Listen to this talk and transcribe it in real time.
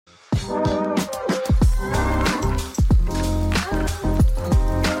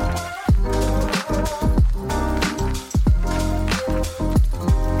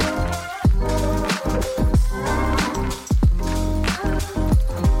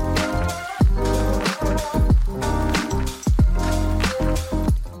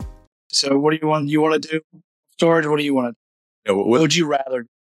So what do you want? You want to do storage? What do you want to do? Yeah, What would you rather?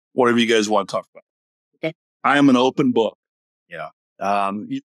 whatever you guys want to talk about. Okay. I am an open book. Yeah.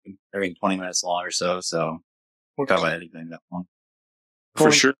 20 minutes long or so. So we'll talk about anything that long.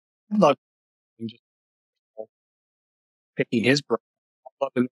 For sure. I'd love just picking his brain. I'd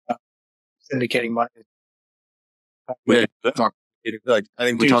love to know about syndicating money. Yeah, Like, I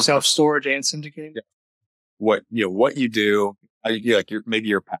think we Do talked self-storage and syndicating? Yeah. what you do, maybe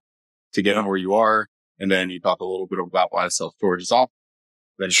your path to get on where you are. And then you talk a little bit about why self-storage is off.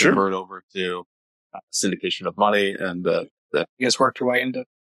 Then you Sure. convert over to syndication of money and You guys worked your way into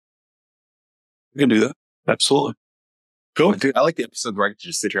We can do that. Absolutely. Cool. Dude, I like the episode where I can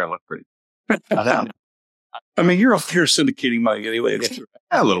just sit here and look pretty. I mean, you're up here syndicating money anyway.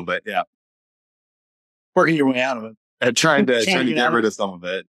 A little bit, yeah. working your way out of it. And trying to Can't get get out rid of of some of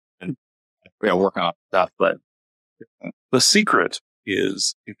it and working on stuff. But The secret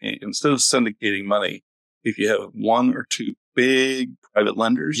is instead of syndicating money, if you have one or two big private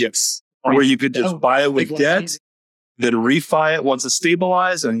lenders, yes, where you could just buy it with Big debt, ones. then refi it once it's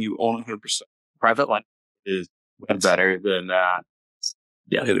stabilized, and you own 100%. private line is better than that.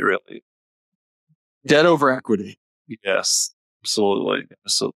 Yeah, it really. Debt over equity. Yes, absolutely.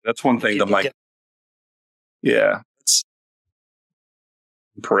 So that's one thing You that can might. get- Yeah, it's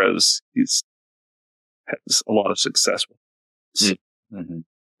Perez. He's has a lot of success with. So Mm-hmm.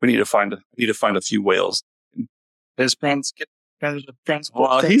 we need to find a few whales. His friends get friends.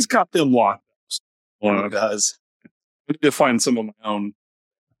 Well, he's got them locked. One of guys. I need to find some of my own.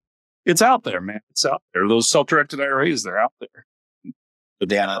 It's out there, man. It's out there. Those self-directed IRAs, they're out there. So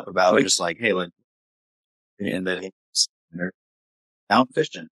Dan about Like- just like, hey, and then they're out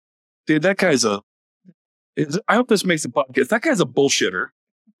fishing. Dude, that guy's I hope this makes a podcast. That guy's a bullshitter.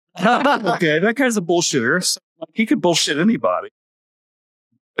 Okay, that guy's a bullshitter. So, he could bullshit anybody.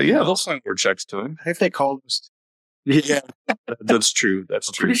 But yeah, they'll sign their checks to him. If they called us, Yeah, that's true. That's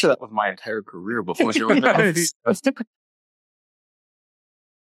I'm true. pretty sure that was my entire career before you were Yeah, there. Do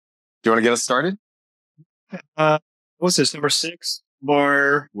you want to get us started? what's this, number 6?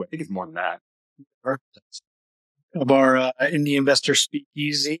 Bar I think it's more than that. in the Investor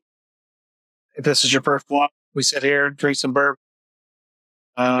Speakeasy. If this is your first one, we sit here, drink some bourbon.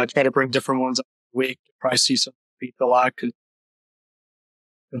 Try to bring different ones up a week. You probably see some people a lot.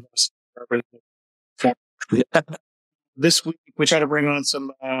 This week, we try to bring on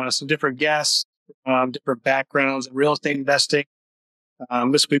some different guests, different backgrounds in real estate investing.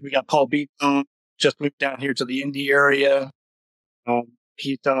 This week, we got Paul Beets on, just moved down here to the Indy area.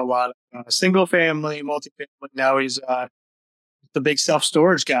 He's done a lot of single family, multifamily. Now he's the big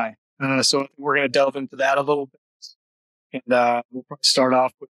self-storage guy. So I think we're going to delve into that a little bit. And we'll probably start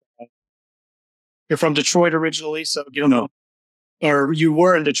off with, you're from Detroit originally, so you don't know. Or you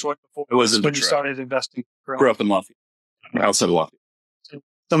were in Detroit before. I was in when you Detroit. started investing. Grew up in Lafayette. Outside of Lafayette.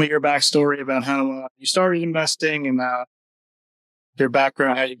 Some of your backstory about how you started investing and your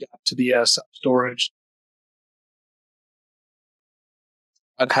background, how you got to the self-storage.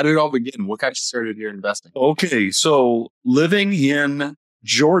 How did it all begin? What got you started here investing? Okay, so living in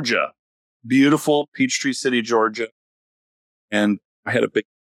Georgia, beautiful Peachtree City, Georgia, and I had a big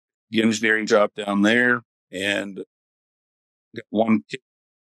engineering job down there, and got one kid.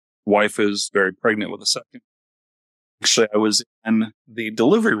 Wife is very pregnant with a second. Actually, I was in the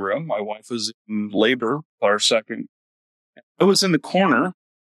delivery room. My wife was in labor with our second. I was in the corner,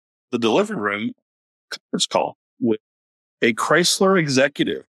 the delivery room, conference call with a Chrysler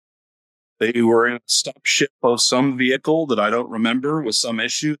executive. They were in a stop ship of some vehicle that I don't remember, with some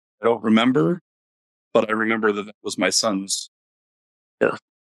issue I don't remember, but I remember that was my son's. Yeah.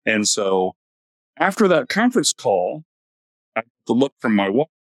 And so after that conference call, I got the look from my wife.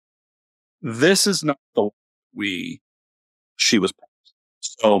 This is not the she was promised.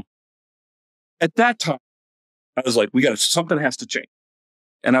 So at that time, I was like, something has to change.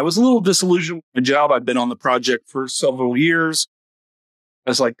 And I was a little disillusioned with my job. I'd been on the project for several years.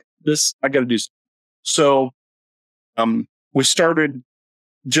 I was like, I got to do something. So, we started,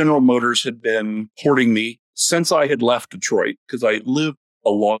 General Motors had been courting me since I had left Detroit, because I lived a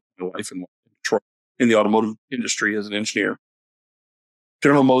long life in Detroit in the automotive industry as an engineer.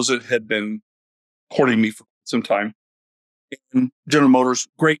 General Motors had been courting me for some time. And General Motors,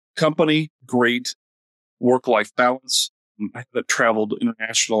 great company, great work-life balance. I had traveled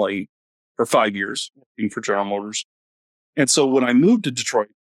internationally for 5 years working for General Motors. And so when I moved to Detroit,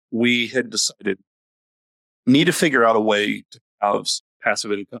 we had decided need to figure out a way to have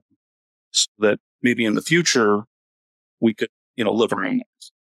passive income so that maybe in the future we could, live our own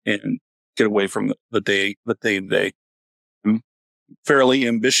lives and get away from the day to day. I'm fairly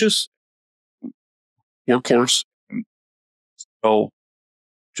ambitious, workhorse. And so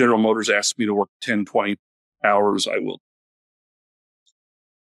General Motors asked me to work 10, 20 hours. I will.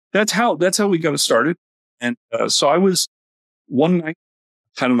 That's how we got started. And so I was one night,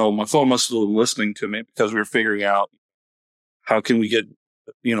 I don't know, my phone must have been listening to me because we were figuring out how can we get,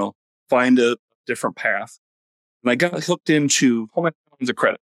 find a different path. And I got hooked into home lines of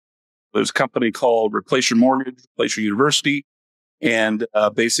credit. There's a company called Replace Your Mortgage, Replace Your University. And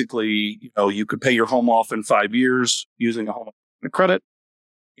basically, you could pay your home off in 5 years using a home line of credit.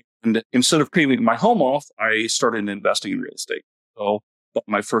 And instead of paying my home off, I started investing in real estate. So bought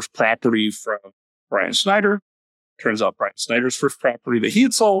my first property from Brian Snyder. Turns out Brian Snyder's first property that he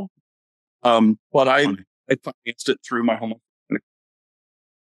had sold. But I financed it through my home.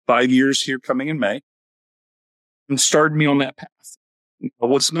 5 years here coming in May, and started me on that path.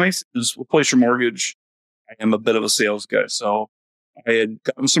 What's nice is Replace Your Mortgage. I am a bit of a sales guy. So I had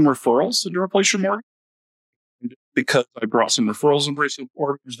gotten some referrals to Replace Your Mortgage. And because I brought some referrals in Replace Your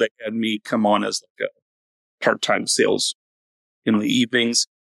Mortgage, they had me come on as like a part-time sales. In the evenings,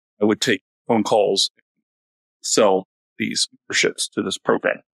 I would take phone calls, sell these memberships to this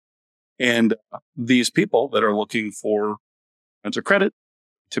program. And these people that are looking for lines of credit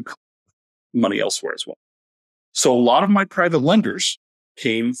to money elsewhere as well. So a lot of my private lenders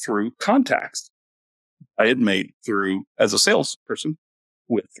came through contacts I had made through as a salesperson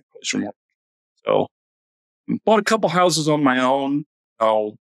with Replace Your Mortgage. So bought a couple houses on my own.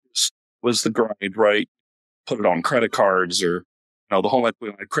 Was the grind, right? Put it on credit cards or the home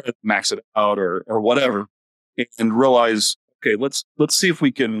equity line of credit, max it out or whatever, and realize, okay, let's see if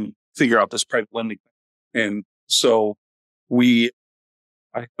we can figure out this private lending thing. And so I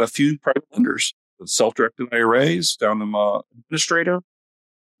have a few private lenders, self-directed IRAs, found them administrator.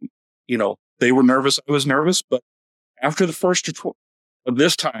 They were nervous. I was nervous, but after the first of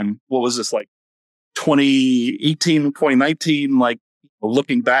this time, what was this, like 2018, 2019, like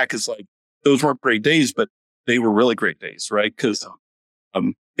looking back, is like, those weren't great days, but they were really great days, right? Because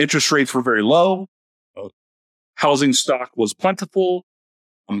interest rates were very low. Housing stock was plentiful.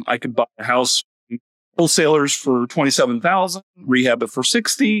 I could buy a house, wholesalers for $27,000, rehab it for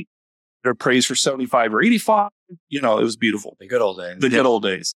 $60,000, they're appraised for $75,000 or $85,000. It was beautiful. The good old days. The good old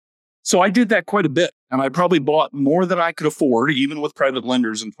days. So I did that quite a bit, and I probably bought more than I could afford, even with private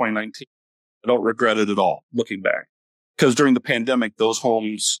lenders in 2019. I don't regret it at all, looking back, because during the pandemic, those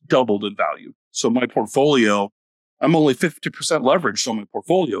homes doubled in value. So my portfolio, I'm only 50% leveraged on my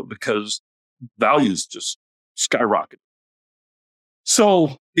portfolio because values just skyrocketed.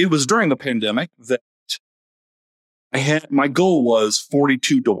 So it was during the pandemic that my goal was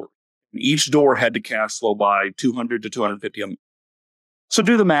 42 doors. Each door had to cash flow by 200 to 250 a month. So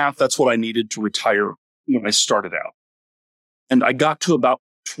do the math. That's what I needed to retire when I started out. And I got to about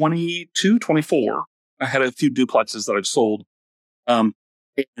 22, 24. I had a few duplexes that I've sold. And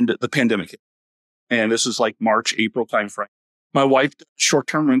the pandemic hit. And this is like March, April timeframe. My wife did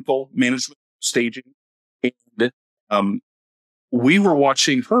short-term rental management staging. And we were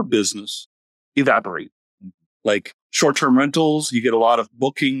watching her business evaporate. Like short-term rentals, you get a lot of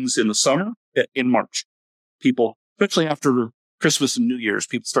bookings in the summer, in March. People, especially after Christmas and New Year's,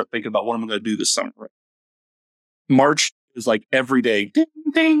 people start thinking about what am I going to do this summer. Right? March is like every day, ding,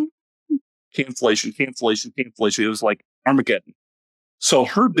 ding, cancellation. It was like Armageddon. So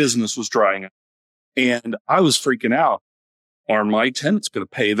her business was drying up. And I was freaking out. Are my tenants going to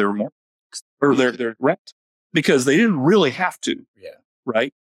pay their mortgage or their rent? Because they didn't really have to. Yeah.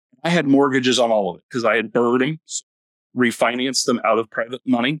 Right? I had mortgages on all of it because I had burnings, refinanced them out of private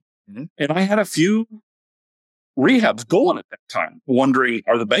money. Mm-hmm. And I had a few rehabs going at that time, wondering,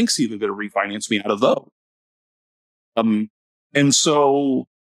 are the banks even going to refinance me out of those? And so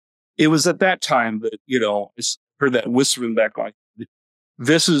it was at that time that, I heard that whispering back like,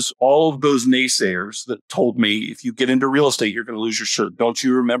 this is all of those naysayers that told me, if you get into real estate, you're going to lose your shirt. Don't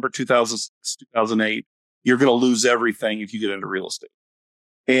you remember 2006, 2008? You're going to lose everything if you get into real estate.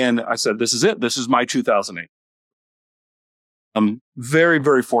 And I said, this is it. This is my 2008. I'm very,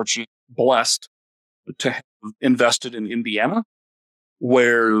 very fortunate, blessed to have invested in Indiana,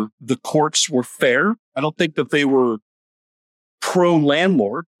 where the courts were fair. I don't think that they were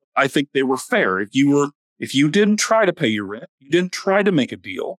pro-landlord. I think they were fair. If you didn't try to pay your rent, you didn't try to make a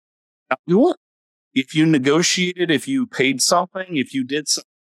deal, you won. If you negotiated, if you paid something, if you did something,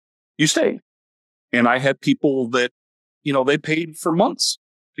 you stayed. And I had people that, they paid for months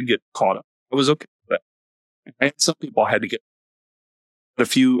to get caught up. I was okay with that. I had some people I had to get a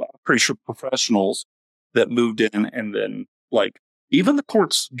few, I'm pretty sure, professionals that moved in, and then even the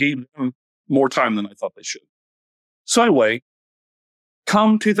courts gave them more time than I thought they should. So anyway,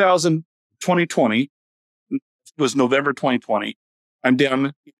 come 2020, was November 2020. I'm down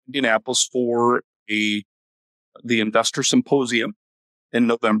in Indianapolis for the Investor Symposium in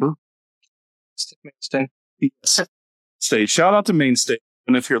November. Mainstay. Yes. Say shout out to Mainstay,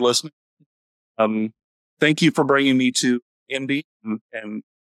 and if you're listening, thank you for bringing me to Indy and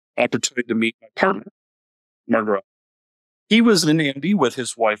opportunity to meet my partner, Margaret. He was in Indy with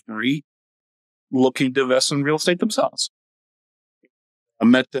his wife Marie, looking to invest in real estate themselves. I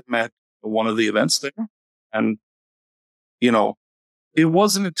met them at one of the events there, and it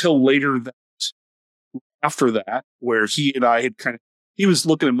wasn't until later after that where he and I had he was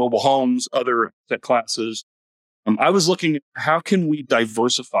looking at mobile homes, other asset classes. I was looking at how can we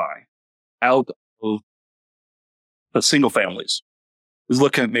diversify out of the single families. I was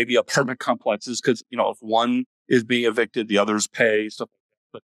looking at maybe apartment complexes because, if one is being evicted, the others pay, stuff like that.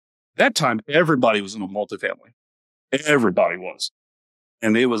 But at that time, everybody was in a multifamily. Everybody was.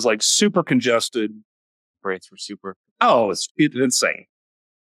 And it was like super congested. Rates were super. Oh, it's insane.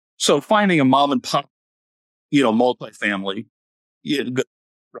 So finding a mom and pop, multifamily. Yeah, good.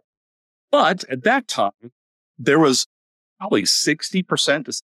 But at that time, there was probably 60%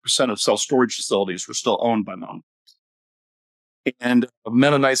 to 70% of self-storage facilities were still owned by mom. And I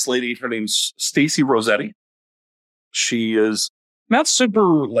met a nice lady. Her name's Stacy Rossetti. She is not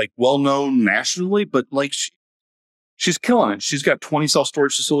super well-known nationally, but she's killing it. She's got 20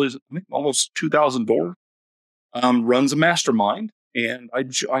 self-storage facilities, I think almost 2,000 doors. Runs a mastermind, and I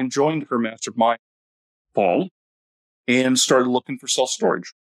joined her mastermind fall and started looking for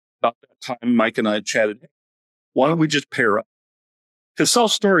self-storage. About that time, Mike and I chatted, why don't we just pair up? Because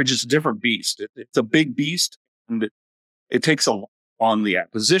self-storage is a different beast. It's a big beast, and it takes a lot on the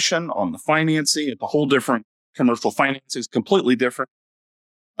acquisition, on the financing. It's a whole different commercial financing is completely different.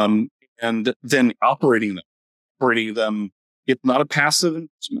 And then operating them, it's not a passive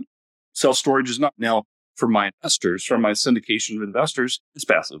investment. Self-storage is not. Now, for my investors, for my syndication of investors, it's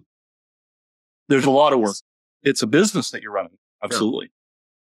passive. There's a lot of work. It's a business that you're running. Absolutely.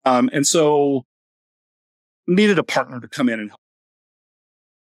 Sure. And so needed a partner to come in and help.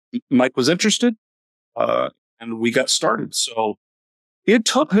 Mike was interested, and we got started. So it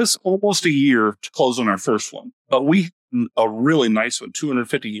took us almost a year to close on our first one, but we had a really nice one,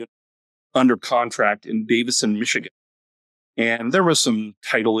 250 units under contract in Davison, Michigan. And there was some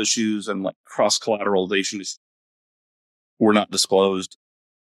title issues and cross collateralization issues were not disclosed.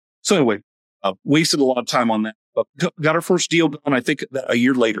 So anyway, wasted a lot of time on that, but got our first deal done, I think a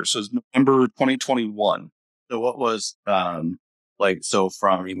year later. So it's November 2021. So what was, so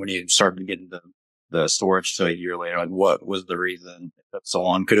from when you started getting the storage to a year later, what was the reason that so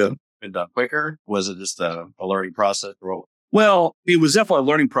long could have been done quicker? Was it just a learning process? Well, it was definitely a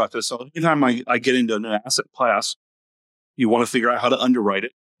learning process. So anytime I get into an asset class, you want to figure out how to underwrite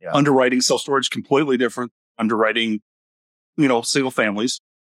it. Yeah. Underwriting self-storage completely different. Underwriting, single families.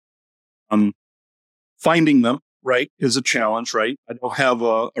 Finding them, right, is a challenge, right? I don't have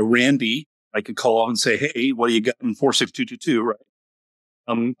a Randy I could call up and say, hey, what do you got in 46222, right?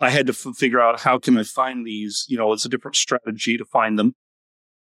 I had to figure out how can I find these, it's a different strategy to find them.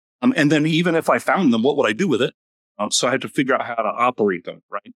 And then even if I found them, what would I do with it? So I had to figure out how to operate them,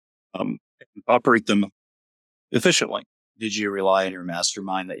 right? Operate them efficiently. Did you rely on your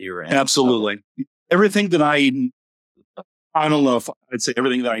mastermind that you were in? Absolutely. Everything that I don't know if I'd say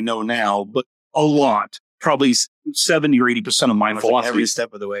everything that I know now, but a lot, probably 70 or 80% of my philosophy. Every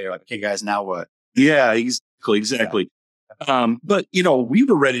step of the way, you're like, okay, guys, now what? Yeah, exactly. Yeah. But, we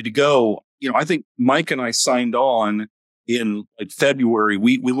were ready to go. I think Mike and I signed on in February.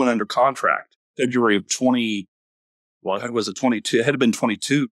 We went under contract February of 20. Well, was it 22? It had to have been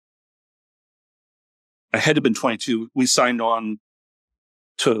 22. I had to have been 22. We signed on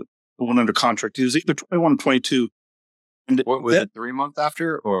to went under contract. It was either 21 or 22. And was it 3 months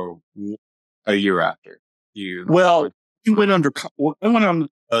after or a year after? You went under. I went on.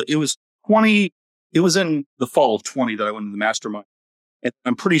 It was 20. It was in the fall of 20 that I went into the mastermind, and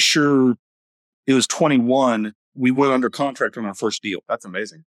I'm pretty sure it was 21. We went under contract on our first deal. That's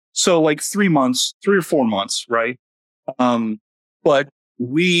amazing. So 3 or 4 months, right? But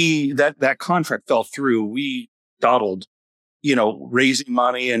that contract fell through. We dawdled, raising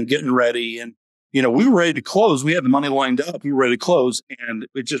money and getting ready. And, we were ready to close. We had the money lined up. We were ready to close, and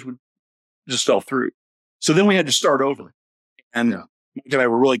it just fell through. So then we had to start over. And Mike and I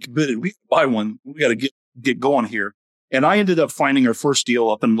were really committed. We could buy one. We got to get going here. And I ended up finding our first deal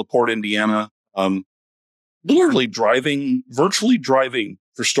up in LaPorte, Indiana. Virtually driving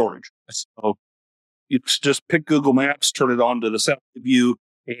for storage. So you just pick Google Maps, turn it on to the satellite view,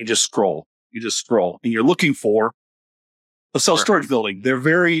 and you just scroll. And you're looking for a self-storage building. They're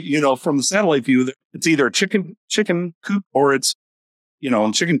very, from the satellite view, it's either a chicken coop or it's,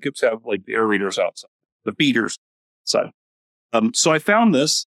 and chicken coops have like the aerators outside, the feeders outside. So I found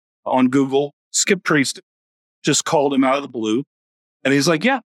this on Google. Skip traced it, just called him out of the blue. And he's like,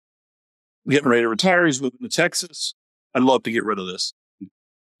 yeah, we're getting ready to retire. He's moving to Texas. I'd love to get rid of this. Do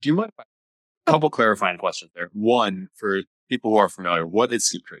you mind? A couple clarifying questions there. One, for people who are familiar, what is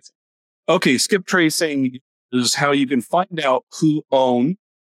skip tracing? Okay, skip tracing is how you can find out who owns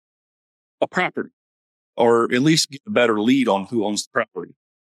a property, or at least get a better lead on who owns the property.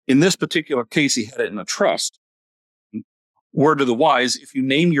 In this particular case, he had it in a trust. Word to the wise, if you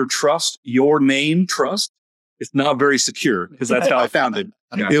name your trust, it's not very secure, because that's how I found it.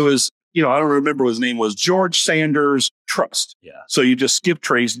 It was, I don't remember what his name was, George Sanders Trust. Yeah. So you just skip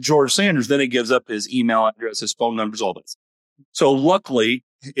trace George Sanders, then it gives up his email address, his phone numbers, all this. So luckily,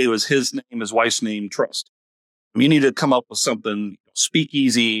 it was his name, his wife's name, trust. You need to come up with something,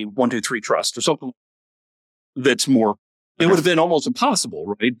 Speakeasy 123 Trust or something that's more, it would have been almost impossible,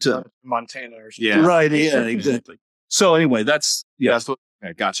 right? Montana or something. Yeah. Right. Yeah, exactly. So anyway, that's what,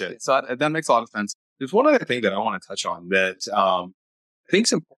 okay, gotcha. So that makes a lot of sense. There's one other thing that I want to touch on that I think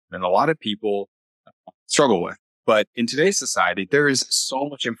is important and a lot of people struggle with. But in today's society, there is so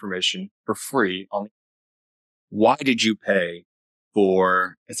much information for free on. Why did you pay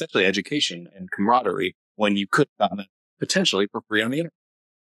for essentially education and camaraderie when you could have gotten it potentially for free on the internet?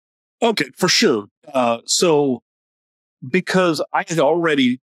 okay, for sure. So because I had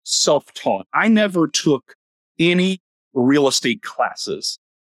already self-taught, I never took any real estate classes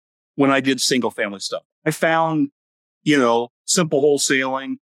when I did single family stuff. I found, simple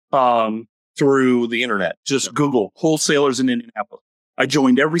wholesaling through the internet. Just Google wholesalers in Indianapolis. I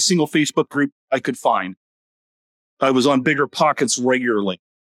joined every single Facebook group I could find. I was on Bigger Pockets regularly.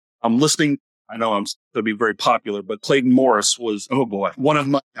 I'm listening. I know I'm going to be very popular, but Clayton Morris was, one of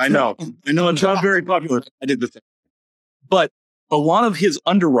my, I know it's not very popular. I did the thing. But a lot of his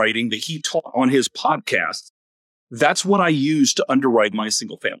underwriting that he taught on his podcast, that's what I used to underwrite my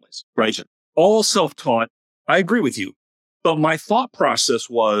single families, right? All self-taught. I agree with you. But my thought process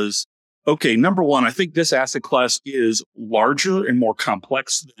was, okay, number one, I think this asset class is larger and more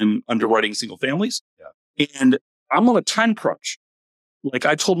complex than underwriting single families. Yeah. And I'm on a time crunch. Like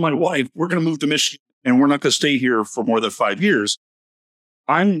I told my wife, we're going to move to Michigan and we're not going to stay here for more than 5 years.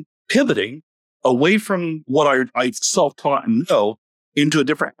 I'm pivoting away from what I self-taught and know into a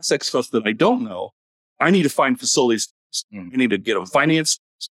different asset class that I don't know. I need to find facilities. I need to get them financed,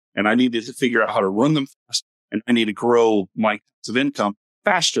 and I need to figure out how to run them fast, and I need to grow my of income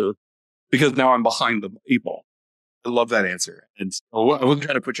faster because now I'm behind the eight ball. I love that answer. And I wasn't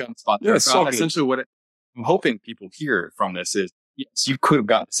trying to put you on the spot there. Yeah, so essentially what I'm hoping people hear from this is, yes, you could have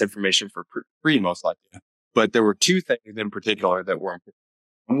gotten this information for free, most likely. But there were two things in particular that were important.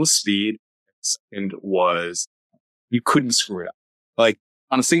 One was speed. And second was you couldn't screw it up. Like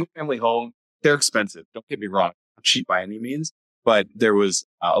on a single family home, they're expensive. Don't get me wrong. Not cheap by any means, but there was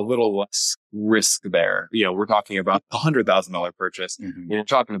a little less risk there. We're talking about $100,000 purchase. Mm-hmm. When we're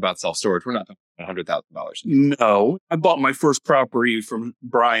talking about self-storage, we're not talking about $100,000. No, I bought my first property from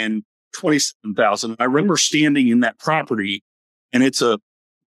Brian, $27,000. I remember standing in that property, and it's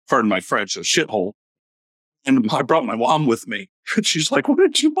pardon my French, a shithole. And I brought my mom with me. And she's like, what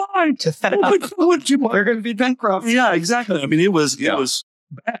did you buy? What did you buy? They're going to be bankrupt. Yeah, exactly. I mean, it was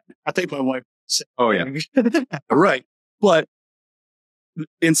bad. I think my wife said, oh, yeah. Right. But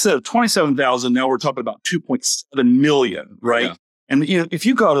instead of 27,000, now we're talking about 2.7 million, right? Yeah. And if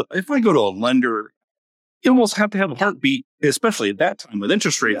I go to a lender, you almost have to have a heartbeat, especially at that time with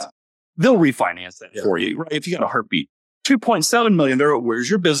interest rates. Yeah. They'll refinance that for you, right? If you got a heartbeat. 2.7 million, where's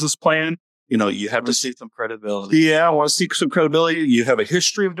your business plan? You have to see some credibility. Yeah, I want to see some credibility. You have a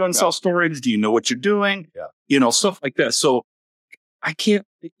history of doing self-storage. Do you know what you're doing? Yeah. Stuff like that. So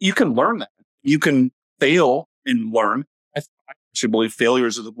you can learn that. You can fail and learn. I actually believe failure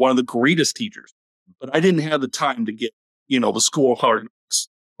is one of the greatest teachers. But I didn't have the time to get, the school hard knocks.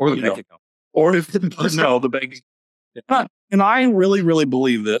 Or the bank account. Or the bank account. And I really, really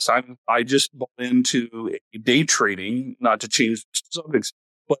believe this. I just bought into day trading, not to change subjects,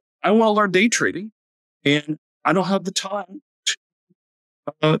 but I want to learn day trading, and I don't have the time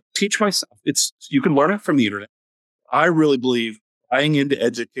to teach myself. You can learn it from the internet. I really believe buying into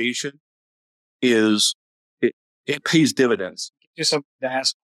education it pays dividends. Just something to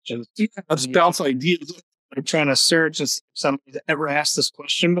ask questions. Let's bounce ideas. I'm trying to search and see if somebody's ever asked this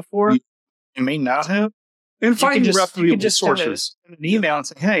question before. It may not have. And find reputable sources. Send an email and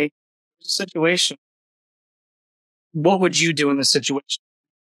say, hey, there's a situation. What would you do in this situation?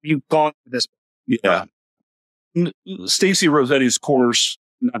 You've gone through this. Yeah. Stacy Rossetti's course,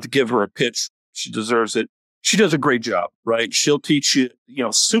 not to give her a pitch, she deserves it. She does a great job, right? She'll teach you,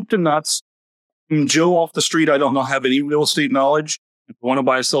 soup to nuts. Joe off the street, I don't know, have any real estate knowledge. If you want to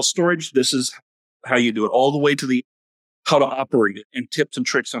buy a self-storage, this is how you do it, all the way to the how to operate it and tips and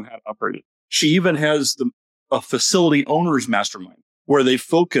tricks on how to operate it. She even has a facility owner's mastermind where they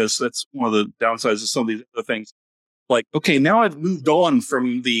focus. That's one of the downsides of some of these other things. Like, okay, now I've moved on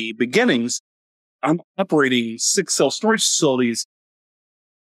from the beginnings. I'm operating 6 self-storage facilities.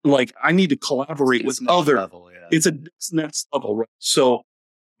 Like, I need to collaborate with other. Level, yeah. It's a next level, right? So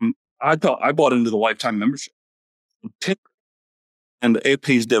I bought into the lifetime membership, and it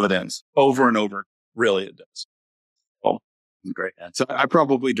pays dividends over and over. Really, it does. Oh, Great. So I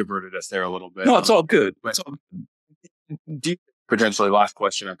probably diverted us there a little bit. no, it's all good. But do you, potentially, last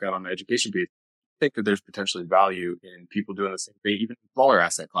question I've got on the education piece, I think that there's potentially value in people doing the same thing, even in smaller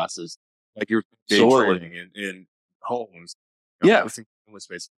asset classes, like you're day trading in homes. Yeah.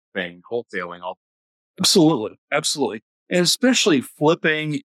 Space thing, wholesaling, all. Absolutely. Absolutely. And especially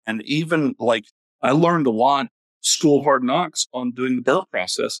flipping, and even like I learned a lot, School of Hard Knocks, on doing the build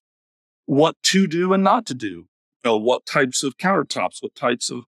process, what to do and not to do. What types of countertops, what types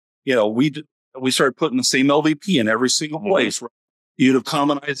of, we started putting the same LVP in every single place. Right? You'd have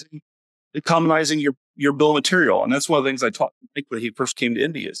commonizing your bill of material. And that's one of the things I taught Mike when he first came to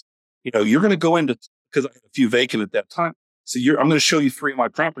India is, you're going to go into, because I had a few vacant at that time. So I'm going to show you 3 of my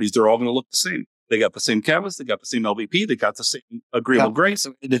properties. They're all going to look the same. They got the same canvas. They got the same LVP. They got the same agreeable gray.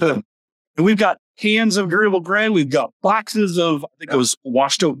 So and we've got cans of agreeable gray. We've got boxes of, I think it was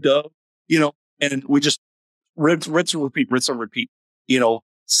washed oak Dove, and we just rinse and repeat,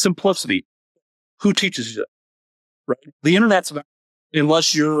 simplicity. Who teaches you that? Right? The internet's about,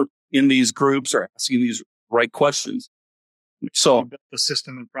 unless you're in these groups or asking these right questions. So the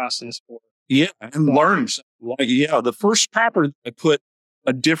system and process for. Yeah, and learned. The first property I put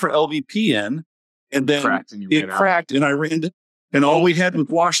a different LVP in, and then it cracked, and I ran it, and all we had was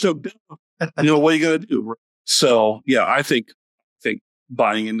washed up Dove. What are you going to do? So, I think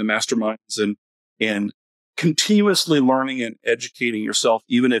buying into masterminds and continuously learning and educating yourself,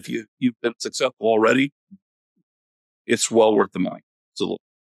 even if you've been successful already, it's well worth the money. Absolutely.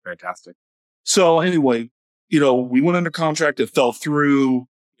 Fantastic. So anyway, we went under contract. It fell through.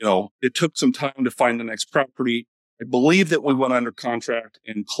 It took some time to find the next property. I believe that we went under contract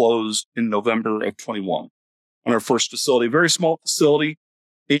and closed in November of 21 on our first facility, very small facility.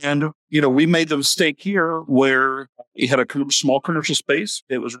 And, we made the mistake here where it had a small commercial space.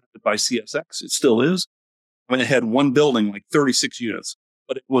 It was rented by CSX. It still is. I mean, it had one building, like 36 units,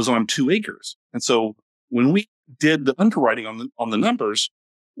 but it was on 2 acres. And so when we did the underwriting on the numbers,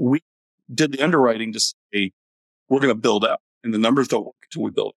 we did the underwriting to say, we're going to build out, and the numbers don't work until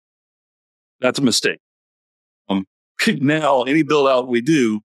we build it. That's a mistake. Now, any build out we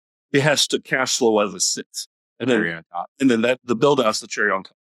do, it has to cash flow as it sits. And then the build out's the cherry on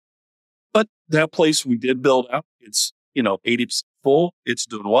top. But that place we did build out, it's, 80% full. It's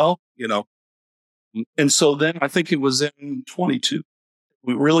doing well, And so then I think it was in 22.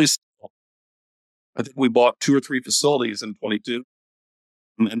 I think we bought 2 or 3 facilities in 22.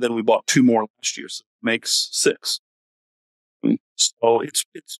 And then we bought 2 more last year. So it makes 6. So it's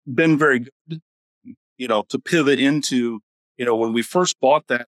been very good, to pivot into, when we first bought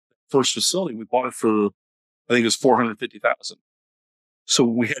that first facility, we bought it for, I think it was $450,000. So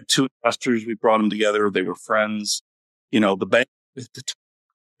we had 2 investors. We brought them together. They were friends. The bank,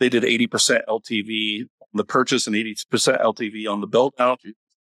 they did 80% LTV on the purchase and 80% LTV on the build out.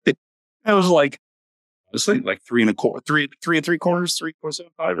 It was like, like 3 and 3.75, 3.75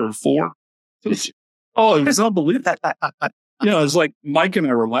 or 4. Oh, it was unbelievable. It's like Mike and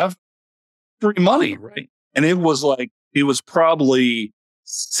I were laughing. Free money, right? And it was probably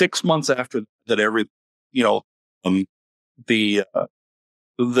 6 months after that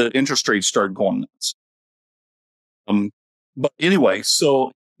the interest rates started going nuts. But anyway, so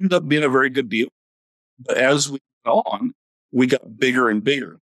it ended up being a very good deal. But as we went on, we got bigger and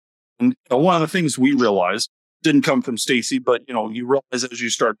bigger. And one of the things we realized didn't come from Stacy, but you realize as you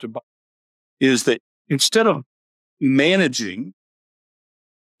start to buy, is that instead of managing,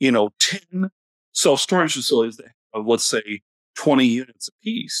 10 self-storage facilities that have, let's say, 20 units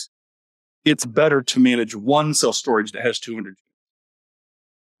apiece, it's better to manage one self-storage that has 200 units.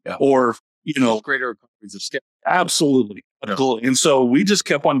 Yeah. Or, greater economies of scale. Absolutely. Yeah. And so we just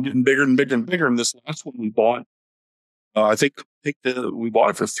kept on getting bigger and bigger and bigger. And this last one we bought, I think we bought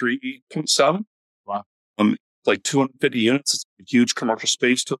it for 3.7. Wow. Like 250 units. It's a huge commercial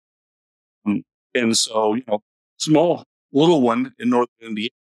space to it. And so, small, little one in Northern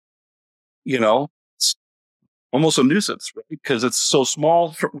Indiana, almost a nuisance, right? Because it's so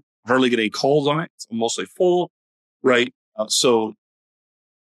small, hardly get any calls on it. It's mostly full, right? So,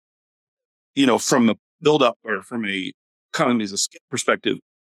 from a build up or from a economies of scale perspective,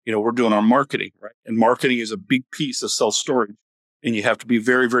 we're doing our marketing, right? And marketing is a big piece of self-storage, and you have to be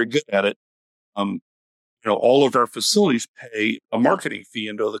very, very good at it. All of our facilities pay a marketing fee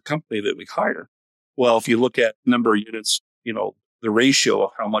into the company that we hire. Well, if you look at number of units, the ratio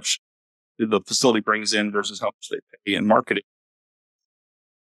of how much the facility brings in versus how much they pay in marketing.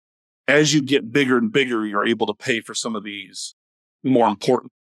 As you get bigger and bigger, you're able to pay for some of these more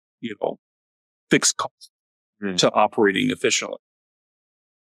important, fixed costs to operating efficiently.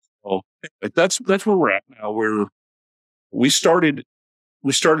 So that's where we're at now. Where we started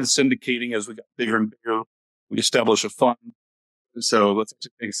syndicating as we got bigger and bigger. We established a fund. So let's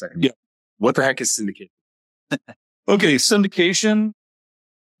take a second. Yeah. What the heck is syndicating? Okay, syndication.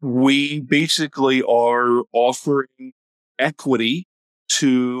 We basically are offering equity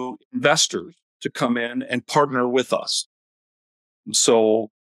to investors to come in and partner with us. So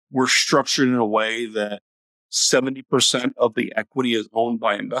we're structured in a way that 70% of the equity is owned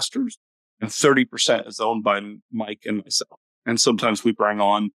by investors and 30% is owned by Mike and myself. And sometimes we bring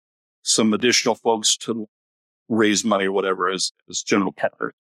on some additional folks to raise money or whatever as general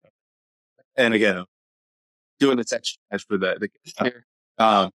partners. And again, doing this exercise for the here.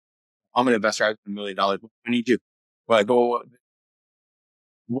 I'm an investor. I have $1 million. I need you. Well,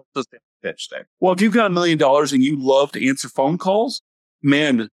 what's the pitch there? Well, if you've got $1 million and you love to answer phone calls,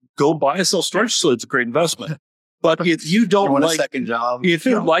 man, go buy a self-storage facility. It's a great investment. But if you don't want like a second job, if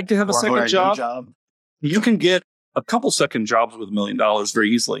you'd like to have a second job, you can get a couple second jobs with $1 million very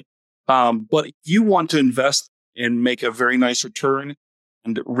easily. But if you want to invest and make a very nice return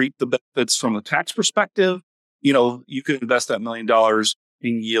and reap the benefits from the tax perspective, you can invest that $1 million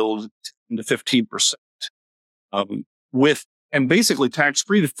and yield 10 to 15%, and basically tax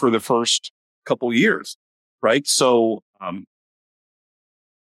free for the first couple of years, right? So, and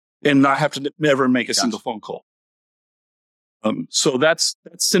not have to never make a single phone call. So that's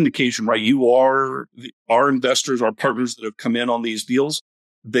syndication, right? Our investors, our partners that have come in on these deals,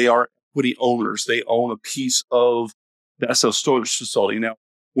 they are equity owners. They own a piece of the self-storage facility. Now,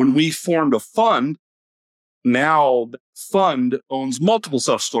 when we formed a fund, now the fund owns multiple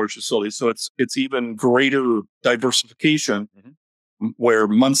self-storage facilities. So it's even greater diversification where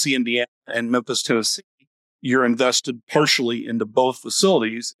Muncie, Indiana and Memphis, Tennessee, you're invested partially into both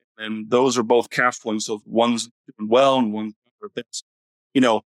facilities and those are both cash flowing. So one's doing well and one's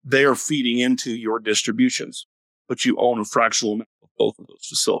they are feeding into your distributions, but you own a fractional amount of both of those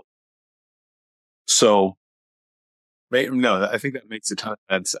facilities. So, no, I think that makes a ton of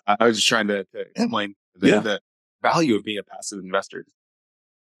sense. I was just trying to explain the value of being a passive investor.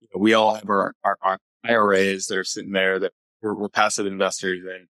 We all have our IRAs that are sitting there that we're passive investors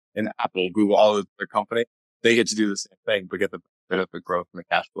and Apple, Google, all of their company, they get to do the same thing, but get the benefit of the growth and the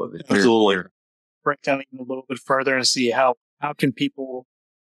cash flow. Absolutely. Break down even a little bit further and see how can people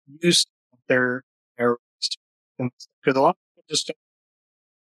use their because a lot of people just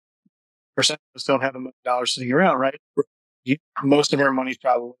don't have $1 million sitting around, right? Most of our money's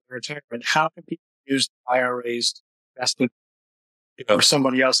probably in retirement. How can people use IRAs to invest for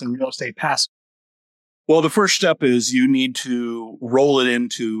somebody else in real estate passive? Well, the first step is you need to roll it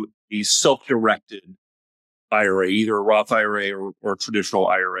into a self-directed IRA, either a Roth IRA or a traditional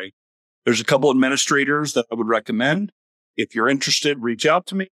IRA. There's a couple administrators that I would recommend. If you're interested, reach out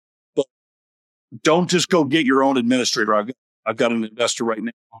to me. But don't just go get your own administrator. I've got an investor right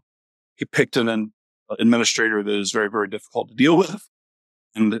now. He picked an administrator that is very, very difficult to deal with.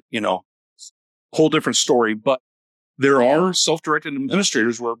 And, whole different story. But there are self-directed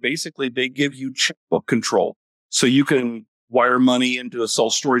administrators where basically they give you checkbook control. So you can wire money into a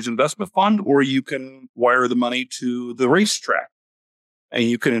self-storage investment fund, or you can wire the money to the racetrack and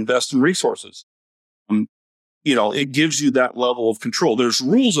you can invest in resources. It gives you that level of control. There's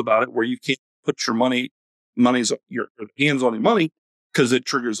rules about it where you can't put your your hands on your money because it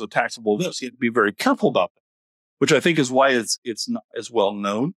triggers a taxable event. So you have to be very careful about that, which I think is why it's not as well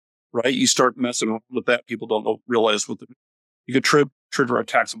known, right? You start messing around with that, people don't realize you could trigger a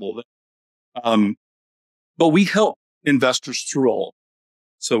taxable event. But we help investors through all.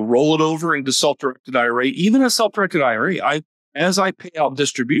 So roll it over into self-directed IRA. Even a self-directed IRA, as I pay out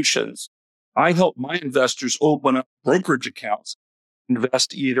distributions, I help my investors open up brokerage accounts,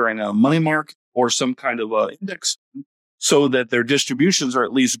 invest either in a money market or some kind of index so that their distributions are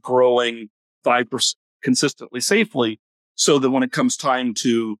at least growing 5% consistently safely, so that when it comes time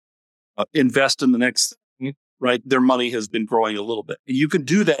to invest in the next thing, right, their money has been growing a little bit. And you can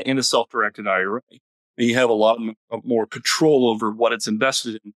do that in a self-directed IRA. and you have a lot more control over what it's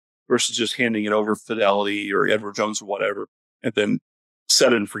invested in versus just handing it over Fidelity or Edward Jones or whatever, and then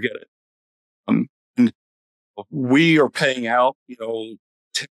set it and forget it. And we are paying out, 10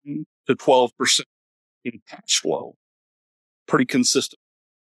 to 12% in cash flow, pretty consistent.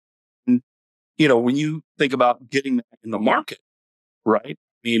 And, when you think about getting that in the market, right?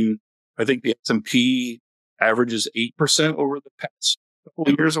 I mean, I think the S&P averages 8% over the past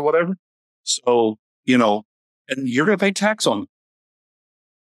couple of years or whatever. So, and you're going to pay tax on it.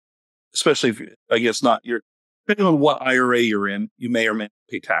 Especially if, I guess not, depending on what IRA you're in, you may or may not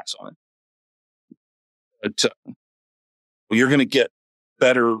pay tax on it. But you're going to get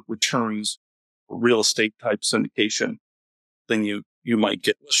better returns for real estate type syndication than you might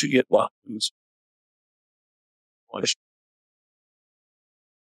get unless you get loans.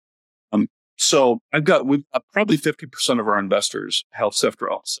 So we've got probably 50% of our investors have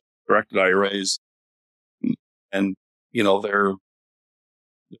self-directed IRAs, and they're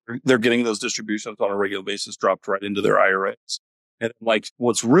getting those distributions on a regular basis dropped right into their IRAs. And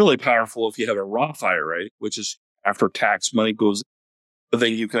what's really powerful if you have a Roth IRA, which is after tax money goes, but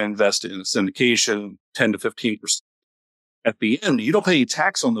then you can invest it in a syndication 10 to 15%. At the end, you don't pay any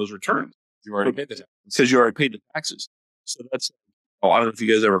tax on those returns. You already paid the tax because you already paid the taxes. So that's. I don't know if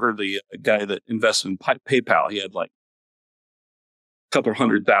you guys ever heard the guy that invested in PayPal. He had like a couple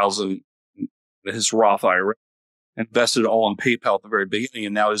 $100,000 in his Roth IRA, invested it all in PayPal at the very beginning,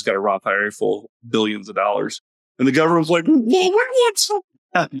 and now he's got a Roth IRA full of billions of dollars. And the government's like, "Well, we want some."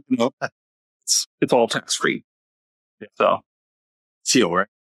 It's all tax free. So, Seal, right?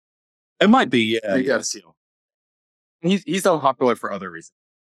 it might be. Yeah, You got a seal. He's unpopular for other reasons.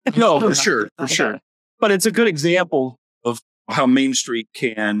 No, for sure. But it's a good example of how Main Street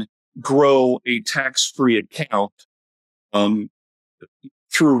can grow a tax-free account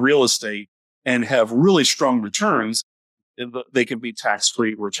through real estate and have really strong returns. They can be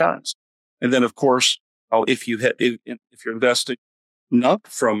tax-free returns. And then, of course, if you're investing not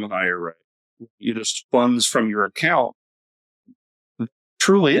from an IRA, you just funds from your account,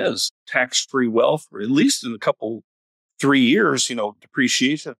 truly is tax-free wealth, or at least in 3 years,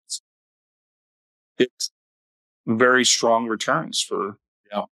 depreciation. It's very strong returns for.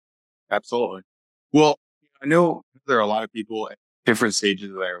 Yeah, absolutely. Well, I know there are a lot of people at different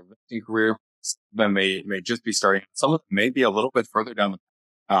stages of their investing career. Some of them may just be starting. Some of them may be a little bit further down the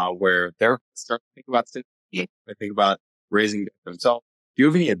path, where they're starting to think about syndicating. They think about raising debt themselves. Do you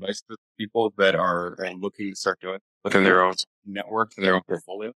have any advice for people that are looking to start doing within their own network, their own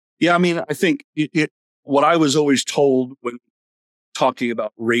portfolio? Yeah, I mean, I think what I was always told when talking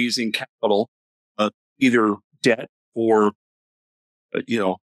about raising capital, either debt or,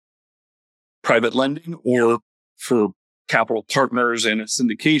 private lending or for capital partners and a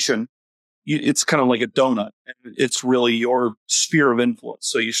syndication, it's kind of like a donut. And it's really your sphere of influence.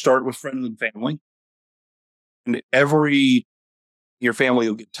 So you start with friends and family, and your family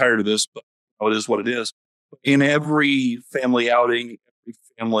will get tired of this, but it is what it is. In every family outing, every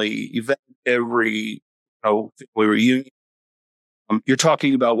family event, every family reunion, you're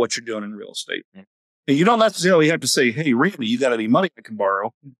talking about what you're doing in real estate. And you don't necessarily have to say, "Hey, Randy, you got any money I can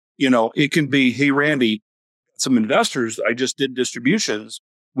borrow?" It can be, "Hey, Randy, some investors, I just did distributions.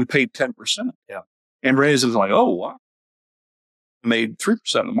 We paid 10%. Yeah. And Randy's like, "Oh, wow. I made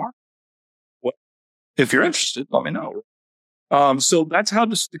 3% of the market. Well, if you're interested, let me know." So that's how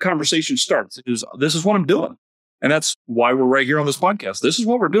the conversation starts. This is what I'm doing. And that's why we're right here on this podcast. This is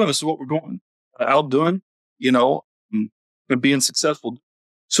what we're doing. This is what we're going out doing, and being successful.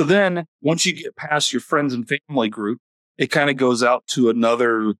 So then once you get past your friends and family group, it kind of goes out to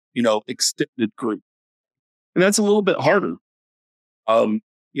another, extended group. And that's a little bit harder.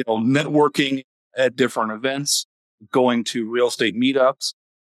 Networking at different events, going to real estate meetups,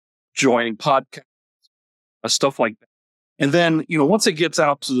 joining podcasts, stuff like that. And then, once it gets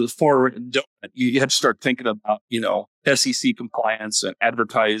out to the far end, you have to start thinking about, SEC compliance and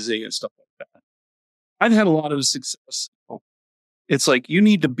advertising and stuff like that. I've had a lot of success. It's like you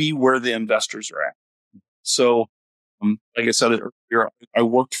need to be where the investors are at. So, like I said earlier, I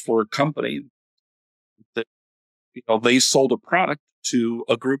worked for a company that, they sold a product to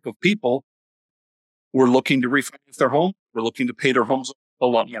a group of people who were looking to refinance their home. We're looking to pay their homes a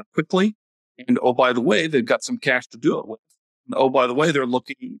lot more quickly. And oh, by the way, they've got some cash to do it with. And oh, by the way, they're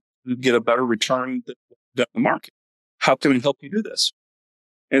looking to get a better return than the market. How can we help you do this?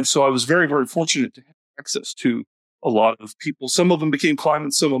 And so I was very, very fortunate to have access to a lot of people. Some of them became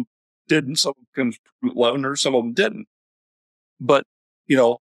clients, some of them didn't. Some of them became loaners, some of them didn't. But,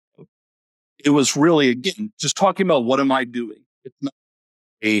 it was really, again, just talking about what am I doing? It's not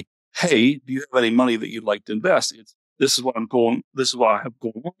hey, do you have any money that you'd like to invest? This is what this is what I have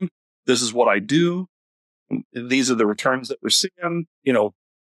going on. This is what I do. These are the returns that we're seeing,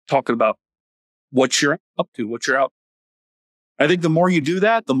 talking about what you're up to, what you're out. I think the more you do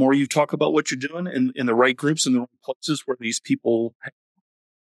that, the more you talk about what you're doing in the right groups, in the right places where these people,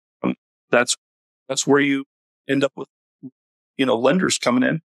 that's where you end up with, lenders coming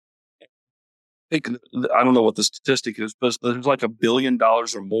in. I don't know what the statistic is, but there's like $1 billion or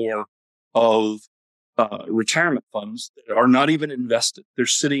more of retirement funds that are not even invested. They're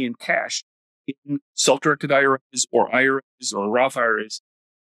sitting in cash in self-directed IRAs or Roth IRAs.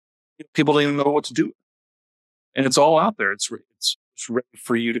 People don't even know what to do. And it's all out there. It's ready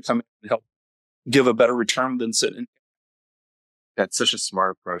for you to come in and help give a better return than sitting. That's such a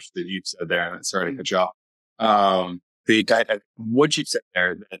smart approach that you said there. And sorry to cut you off. What you said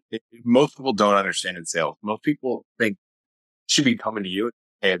there, that most people don't understand in sales. Most people think should be coming to you.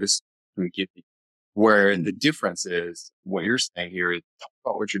 Hey, this is what we give you. Where the difference is, what you're saying here is talk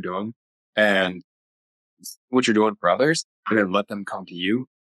about what you're doing and what you're doing for others, and then let them come to you.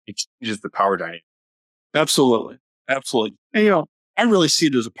 It changes the power dynamic. Absolutely. Absolutely. And, I really see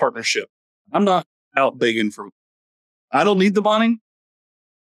it as a partnership. I'm not out begging for, I don't need the money.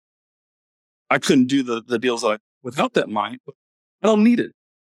 I couldn't do the deals without that money, but I don't need it.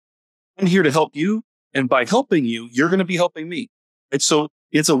 I'm here to help you. And by helping you, you're going to be helping me. And so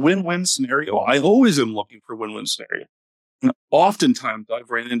it's a win-win scenario. I always am looking for win-win scenario. And oftentimes I've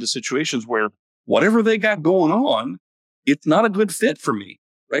ran into situations where whatever they got going on, it's not a good fit for me,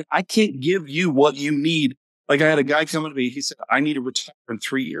 right? I can't give you what you need. Like I had a guy come to me. He said, I need to retire in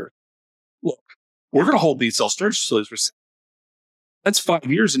 3 years. Look, we're going to hold these self-storage facilities for 7 years. That's 5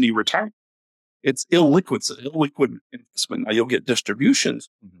 years and you retire. It's illiquid. It's an illiquid investment. Now you'll get distributions,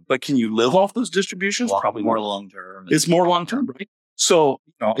 but can you live off those distributions? Probably more long-term. It's more long-term, right? So,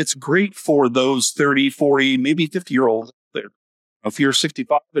 it's great for those 30, 40, maybe 50-year-olds there. If you're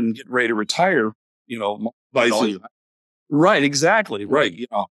 65 and getting ready to retire, right, exactly, right.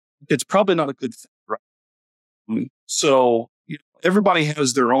 It's probably not a good thing, right? So, everybody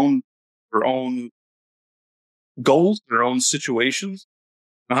has their own goals, their own situations.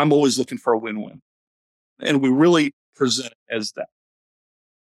 And I'm always looking for a win-win. And we really present it as that.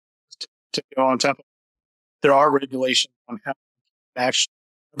 To go on top of it, there are regulations on how to actually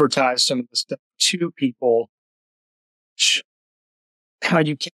advertise some of the stuff to people. How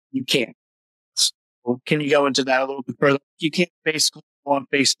you can't. So can you go into that a little bit further? You can't basically go on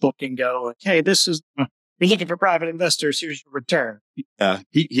Facebook and go like, hey, this is the hit for private investors. Here's your return. Yeah.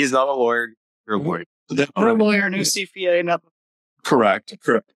 He's not a lawyer. You're a lawyer. Or a lawyer, new CPA, nothing. Correct.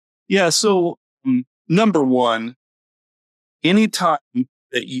 Yeah. So number one, anytime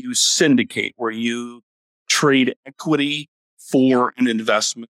that you syndicate where you trade equity for an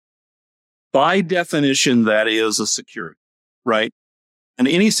investment, by definition, that is a security, right? And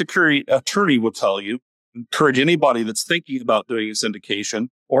any security attorney will tell you, encourage anybody that's thinking about doing a syndication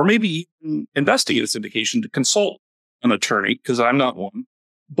or maybe even investing in a syndication to consult an attorney, because I'm not one,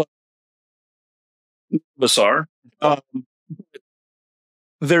 but bizarre.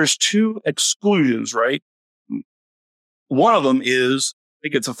 There's 2 exclusions, right? One of them is, I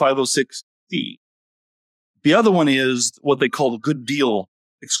think it's a 506C. The other one is what they call the good deal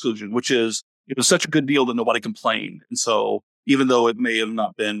exclusion, which is it was such a good deal that nobody complained. And so even though it may have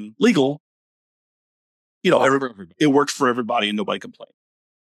not been legal, it worked for everybody and nobody complained.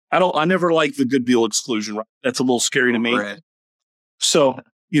 I never liked the good deal exclusion. Right? That's a little scary to me. Right. So,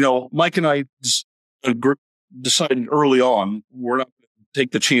 Mike and I decided early on, we're not going to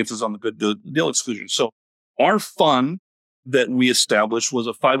take the chances on the good deal exclusion. So our fund that we established was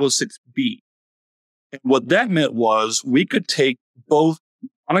a 506B. And what that meant was we could take both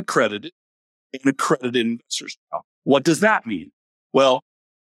unaccredited and accredited investors. Now, what does that mean? Well,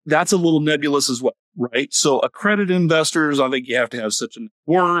 that's a little nebulous as well, right? So accredited investors, I think you have to have such a net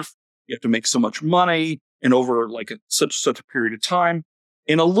worth, you have to make so much money, and over like such a period of time.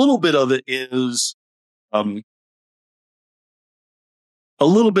 And a little bit of it is,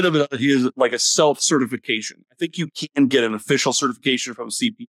 like a self-certification. I think you can get an official certification from a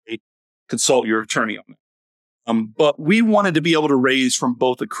CPA, consult your attorney on that. But we wanted to be able to raise from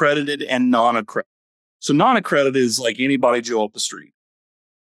both accredited and non-accredited. So non-accredited is like anybody Joe up the street.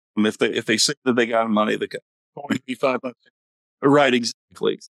 If they say that they got money, they got $25. Right,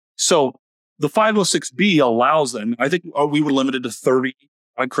 exactly. So the 506B allows them. I think we were limited to 30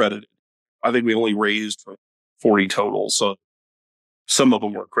 accredited. I think we only raised 40 total. So some of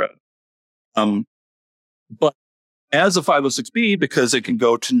them were accredited. But as a 506B, because it can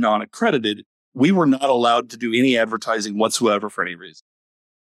go to non-accredited, we were not allowed to do any advertising whatsoever for any reason.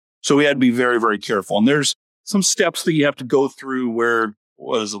 So we had to be very, very careful. And there's some steps that you have to go through where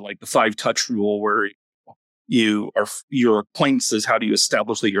was like the 5-touch rule, where your acquaintances, how do you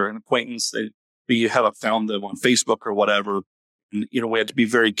establish that you're an acquaintance, that you haven't found them on Facebook or whatever. And, we had to be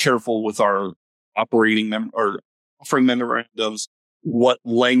very careful with our operating or offering memorandums, what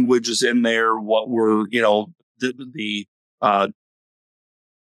language is in there, what were, the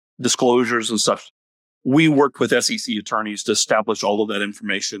disclosures and stuff. We worked with SEC attorneys to establish all of that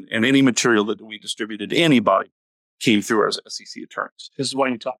information, and any material that we distributed to anybody came through our SEC attorneys. This is why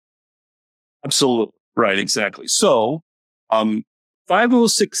you talk. Absolutely. Right. Exactly. So,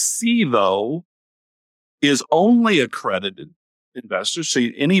 506C though is only accredited investors. So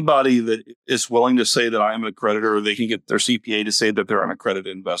anybody that is willing to say that I'm an accreditor, or they can get their CPA to say that they're an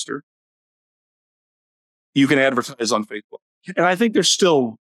accredited investor, you can advertise on Facebook. And I think there's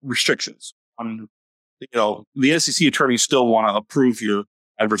still restrictions on, the SEC attorneys still want to approve your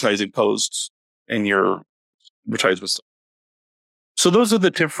advertising posts and your advertisements. So those are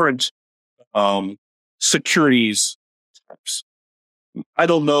the different securities types. I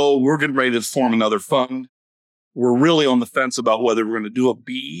don't know. We're getting ready to form another fund. We're really on the fence about whether we're going to do a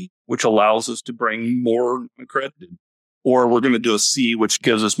B, which allows us to bring more accredited, or we're going to do a C, which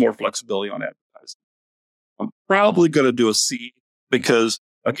gives us more flexibility on advertising. I'm probably going to do a C because,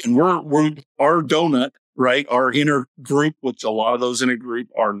 again, we're our donut, right? Our inner group, which a lot of those inner group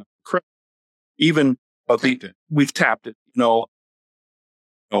are not accredited. Even we've tapped it.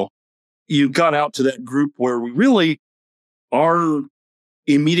 You've gone out to that group where we really, our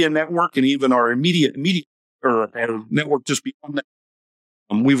immediate network and even our immediate or our network just beyond that,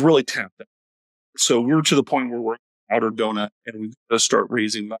 we've really tapped that. So we're to the point where we're outer donut, and we've got to start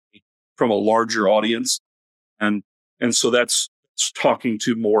raising money from a larger audience. And so that's talking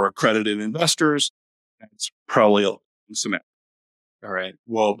to more accredited investors. That's probably some. All right.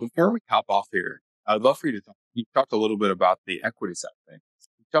 Well, before we hop off here, I'd love for you to talk. You talked a little bit about the equity side of things.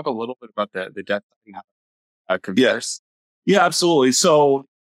 Talk a little bit about the debt side, how it compares. Yeah, absolutely. So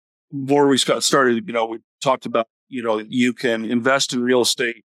before we got started, we talked about, you can invest in real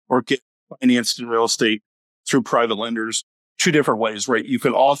estate or get financed in real estate through private lenders 2 different ways, right? You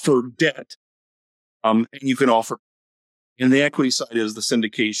can offer debt, and you can offer, and the equity side is the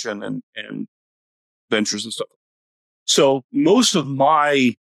syndication and ventures and stuff. So most of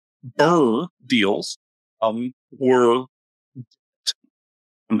my BRRRR deals were debt.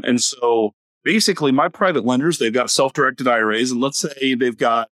 And so basically my private lenders, they've got self-directed IRAs, and let's say they've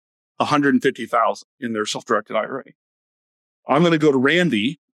got 150,000 in their self-directed IRA. I'm going to go to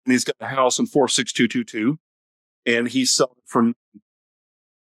Randy, and he's got a house in 46222, and he's selling it for.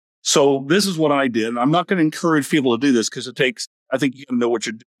 So this is what I did. I'm not going to encourage people to do this because I think you got to know what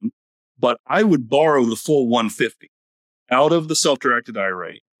you're doing. But I would borrow the full 150 out of the self-directed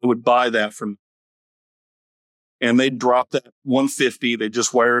IRA. I would buy that from, and they'd drop that 150. They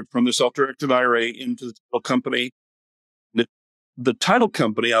just wire it from the self-directed IRA into the title company. The title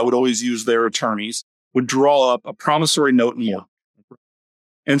company, I would always use their attorneys, would draw up a promissory note and more.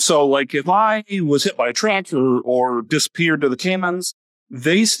 And so, like, if I was hit by a tractor or disappeared to the Caymans,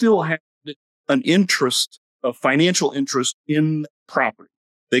 they still had an interest, a financial interest in the property.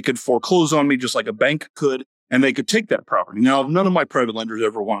 They could foreclose on me just like a bank could, and they could take that property. Now, none of my private lenders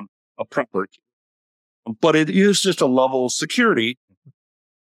ever won a property, but it is just a level of security,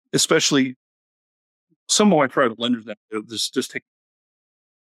 especially some of my private lenders that just take.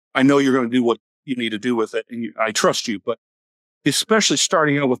 I know you're going to do what you need to do with it, and I trust you, but especially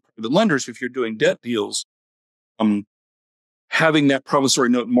starting out with private lenders, if you're doing debt deals, having that promissory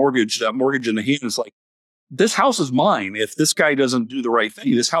note mortgage, that mortgage in the hand is like, this house is mine. If this guy doesn't do the right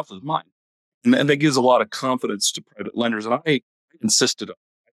thing, this house is mine. And that gives a lot of confidence to private lenders. And I insisted I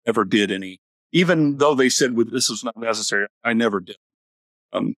never did any, even though they said this was not necessary, I never did.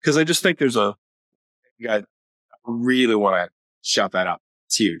 Because I just think there's I really want to shout that out.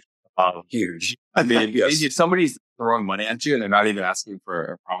 It's huge. Huge. I mean, yes. If somebody's throwing money at you and they're not even asking for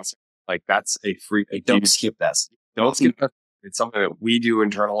a promise, like that's a free. Don't skip that. Don't skip that. It's something that we do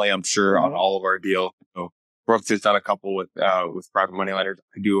internally, I'm sure, on all of our deals. So Brooks has done a couple with private money lenders.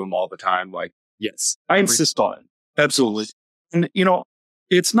 I do them all the time. Like, yes, I insist on it. Absolutely. And,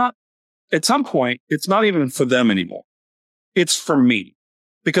 it's not, at some point, it's not even for them anymore. It's for me,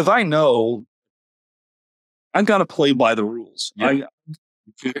 because I know I've got to play by the rules. Yeah.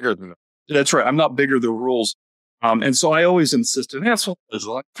 Bigger than that. That's right. I'm not bigger than the rules. And so I always insisted, that's what it was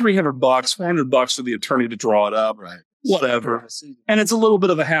like $300, $400 for the attorney to draw it up. Right. Whatever. And it's a little bit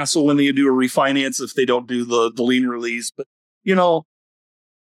of a hassle when you do a refinance if they don't do the lien release. But,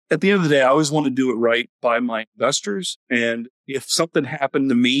 at the end of the day, I always want to do it right by my investors. And if something happened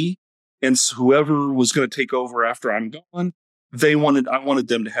to me and whoever was going to take over after I'm gone, I wanted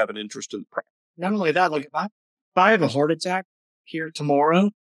them to have an interest in the property. Not only that, like if I have a heart attack here tomorrow,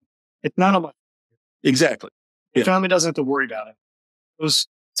 it's not on my Exactly. The family doesn't have to worry about it. It's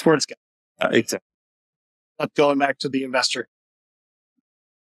where it's going. Exactly. Not going back to the investor.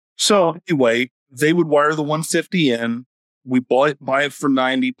 So anyway, they would wire the 150 in. We buy it for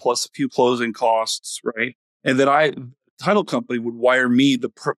 90 plus a few closing costs, right? And then the title company would wire me the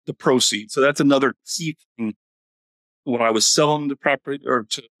proceeds. So that's another key thing. When I was selling the property or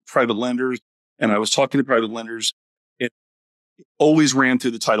to private lenders, and I was talking to private lenders, it always ran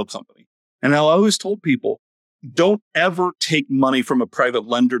through the title company. And I always told people, don't ever take money from a private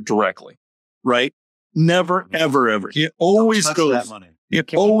lender directly, right? Never, ever, ever. It always goes. That money.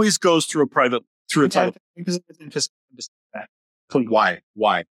 It always goes through a title. Why?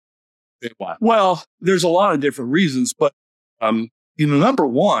 Well, there's a lot of different reasons, but number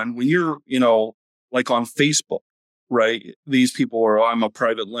one, when you're like on Facebook, right? These people are, I'm a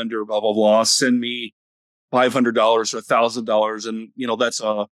private lender, blah blah blah. Send me $500 or $1,000, and that's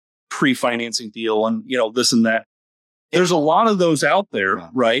a pre-financing deal, and this and that. There's a lot of those out there,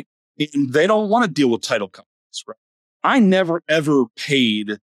 right? And they don't want to deal with title companies, right? I never ever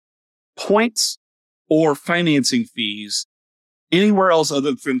paid points or financing fees anywhere else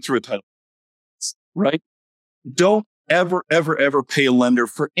other than through a title, right? Don't ever, ever, ever pay a lender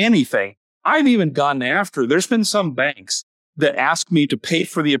for anything. I've even gotten after, there's been some banks that asked me to pay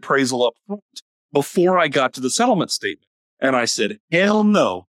for the appraisal up front before I got to the settlement statement. And I said, hell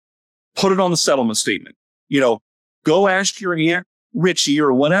no, put it on the settlement statement. Go ask your Aunt Richie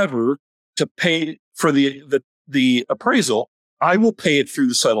or whatever to pay for the appraisal. I will pay it through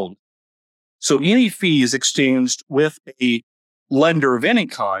the settlement. So any fees exchanged with a lender of any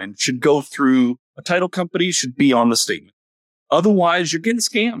kind should go through a title company, should be on the statement. Otherwise, you're getting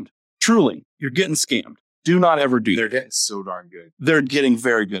scammed. Truly, you're getting scammed. Do not ever do that. They're getting so darn good. They're getting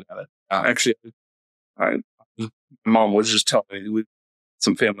very good at it. Actually, my mom was just telling me with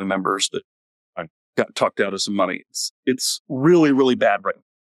some family members that I got talked out of some money. It's really, really bad right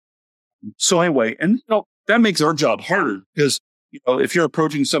now. So anyway, and that makes our job harder because if you're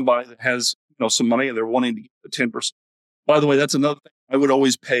approaching somebody that has some money and they're wanting to get the 10%. By the way, that's another thing. I would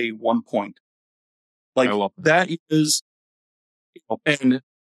always pay 1 point. Like that is, and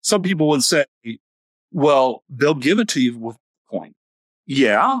some people would say, well, they'll give it to you with a point.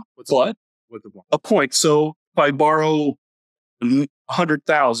 Yeah, what's the point? A point. So if I borrow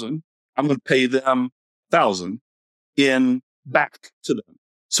 100,000, I'm going to pay them 1,000 in back to them.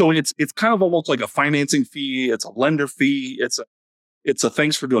 So it's kind of almost like a financing fee. It's a lender fee. It's a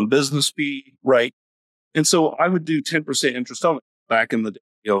thanks for doing business fee, right? And so I would do 10% interest on it back in the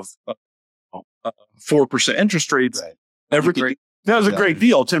day of 4% interest rates. Right. That was a great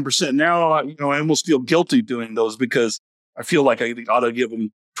deal, 10%. Now, I almost feel guilty doing those because I feel like I ought to give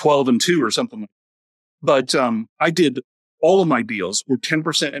them 12 and 2 or something. But I did all of my deals were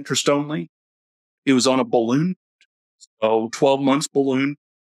 10% interest only. It was on a balloon, so 12 months balloon.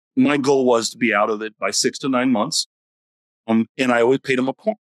 My goal was to be out of it by 6 to 9 months. And I always paid them a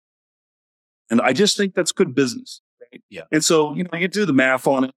point. And I just think that's good business. Right? Yeah. And so, you do the math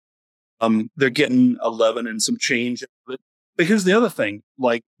on it. They're getting 11 and some change. But here's the other thing,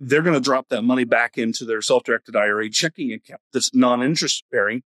 like they're going to drop that money back into their self-directed IRA checking account that's non-interest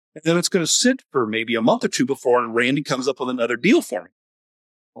bearing. And then it's going to sit for maybe a month or two before Randy comes up with another deal for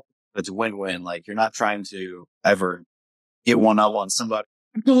me. It's a win-win. Like you're not trying to ever get one up on somebody.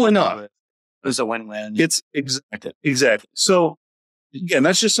 Absolutely not. It's a win-win. It's exactly. So again,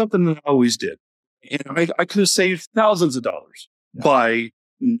 that's just something that I always did. And I could have saved thousands of dollars by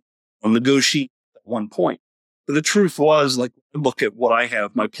negotiating at one point. But the truth was, like, look at what I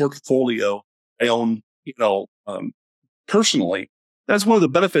have, my portfolio I own, personally. That's one of the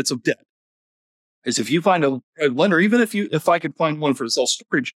benefits of debt is if you find a lender, even if I could find one for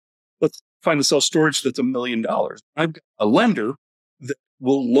self-storage, let's find a self-storage that's $1 million. I've got a lender that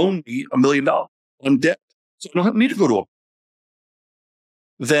will loan me $1 million on debt. So I don't need to go to a.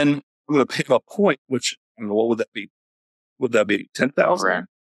 Then I'm going to pay a point, which I don't know, what would that be? Would that be 10,000?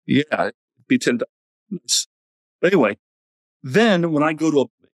 Yeah, it'd be 10,000. But anyway, then when I go to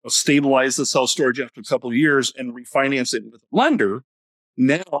stabilize the self-storage after a couple of years and refinance it with a lender,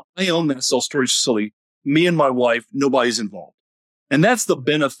 now I own that self-storage facility. Me and my wife, nobody's involved. And that's the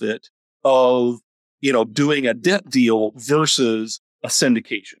benefit of, doing a debt deal versus a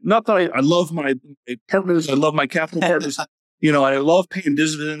syndication. Not that I love my partners, I love my capital partners. I love paying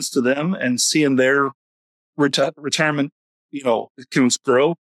dividends to them and seeing their retirement, can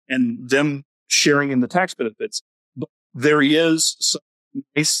grow. and them sharing in the tax benefits. But there is some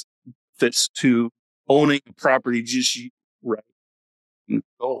nice benefits to owning a property just you, right?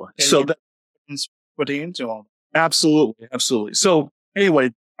 So that's putting into all. Absolutely. Absolutely. So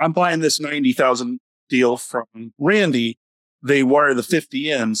anyway, I'm buying this 90,000 deal from Randy. They wire the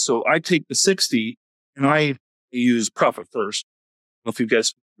 50 in. So I take the 60 and I use Profit First. I don't know if you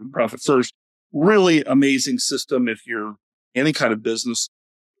guys Profit First, really amazing system. If you're any kind of business,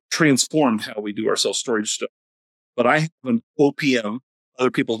 transformed how we do our self-storage stuff. But I have an OPM, other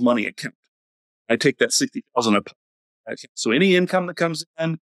people's money account. I take that 60,000 up. So any income that comes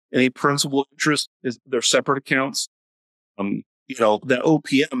in, any principal interest they're separate accounts. That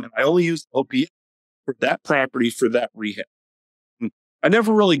OPM, and I only use OPM for that property for that rehab. I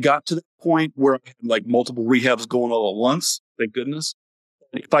never really got to that point where I had like multiple rehabs going all at once. Thank goodness.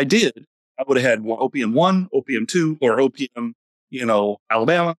 If I did, I would have had OPM 1, OPM 2, or OPM,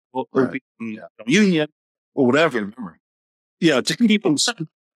 Alabama, or OPM Union, or whatever. Yeah, to keep them.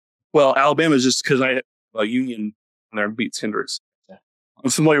 Well, Alabama is just because I had a Union on there, Beets Hendricks. I'm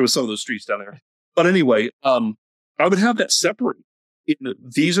familiar with some of those streets down there. But anyway, I would have that separate.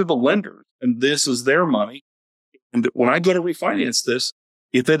 These are the lenders, and this is their money. And when I go to refinance this,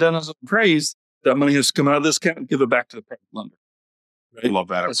 if it doesn't appraise, that money has to come out of this account and give it back to the private lender. Right? I love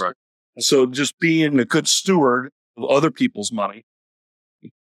that approach. So just being a good steward of other people's money,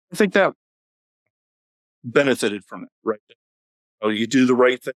 I think that benefited from it, right? So you do the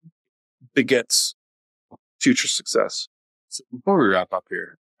right thing, begets future success. So before we wrap up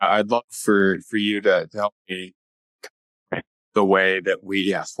here, I'd love for you to help me the way that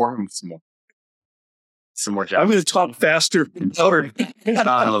we form some more. I'm going to talk faster. If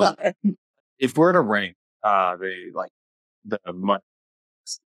we're to rank the money,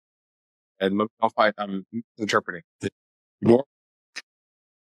 and I'm interpreting it,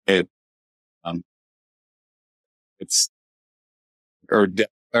 it's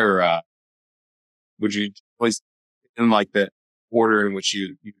would you place in like the order in which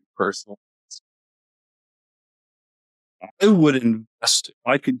you personally? I would invest. If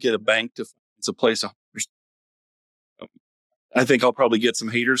I could get a bank to finance a place 100%. I think I'll probably get some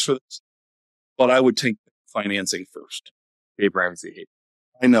haters for this, but I would take financing first. Dave Ramsey.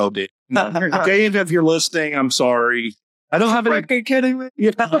 I know, Dave. Dave, if you're listening, I'm sorry. I don't have any. Kidding me?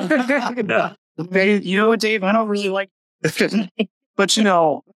 No. Dave, you know what, Dave? I don't really like. But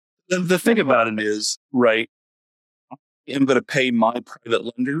the thing about it is, right? I'm going to pay my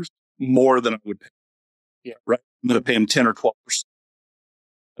private lenders more than I would pay. Yeah. Right. I'm going to pay them 10 or 12%.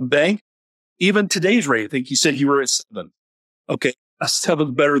 A bank, even today's rate, I think you said you were at 7. Okay. 7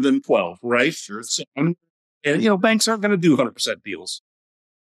 is better than 12, right? Sure. So, and, banks aren't going to do 100% deals.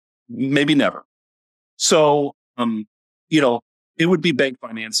 Maybe never. So, it would be bank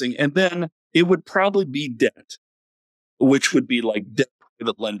financing, and then it would probably be debt, which would be like debt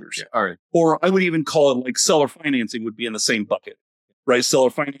private lenders. Yeah, all right. Or I would even call it like seller financing would be in the same bucket, right? Seller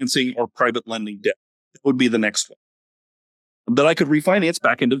financing or private lending debt. That would be the next one that I could refinance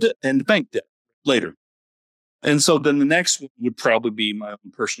back into bank debt later. And so then the next one would probably be my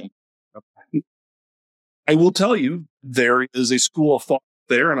own personal. Okay. I will tell you, there is a school of thought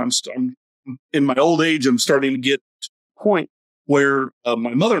there, and I'm in my old age, I'm starting to get to the point where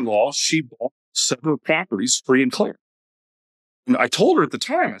my mother-in-law, she bought several properties free and clear. And I told her at the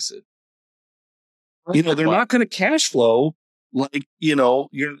time, I said, they're not going to cash flow like, they'll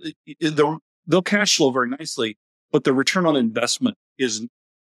cash flow very nicely, but the return on investment isn't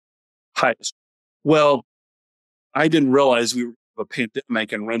highest. Well, I didn't realize we were in a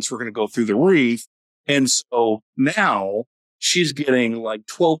pandemic and rents were going to go through the roof. And so now she's getting like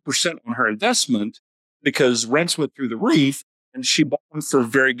 12% on her investment because rents went through the roof and she bought them for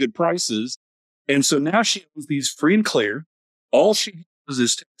very good prices. And so now she owns these free and clear. All she does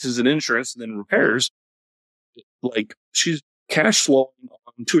is taxes and insurance and then repairs. Like she's cash flowing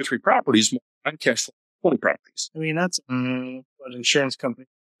on 2 or 3 properties, more than cash flowing 20 properties. I mean, that's what insurance companies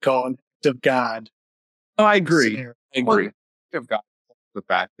call an act of God. Oh, I agree. I've got the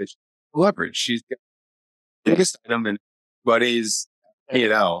fact that leverage. She's got the biggest item in everybody's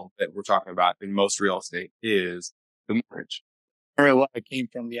P&L that we're talking about in most real estate is the mortgage. It came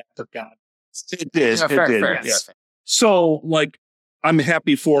from the act of God. It did. Yeah, fair. Yeah. So, like, I'm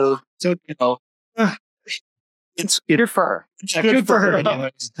happy for, it's good for her. Yeah, good for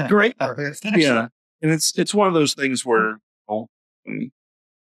her. Great. Yeah. And it's one of those things where,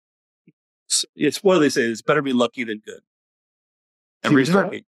 it's what do they say? It's better be lucky than good. Every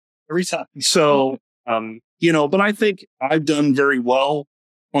time. So, but I think I've done very well.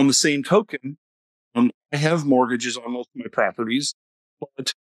 On the same token, I have mortgages on most of my properties,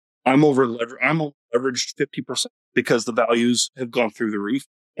 but I'm over leveraged 50% because the values have gone through the roof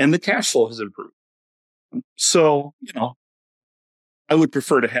and the cash flow has improved. So, I would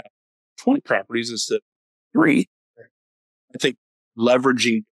prefer to have 20 properties instead of 3. I think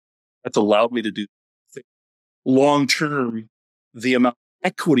leveraging that's allowed me to do long term, the amount of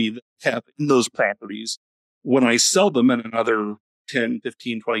equity that I have in those properties when I sell them in another 10,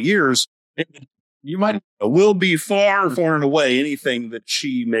 15, 20 years, you might will be far, far and away anything that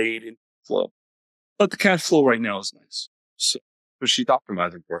she made in flow. But the cash flow right now is nice. So she's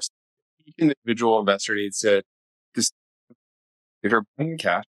optimizing for us. Each individual investor needs to just, if you're buying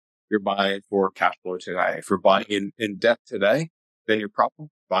cash, you're buying for cash flow today. If you're buying in debt today, then you're probably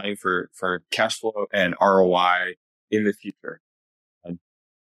buying for cash flow and ROI in the future.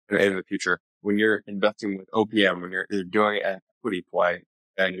 In the future, when you're investing with OPM, when you're doing an equity play,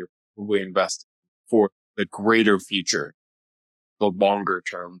 then you're probably investing for the greater future, the longer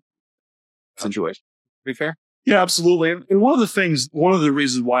term situation. Be fair? Yeah, absolutely. And one of the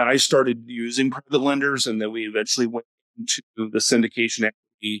reasons why I started using private lenders and then we eventually went into the syndication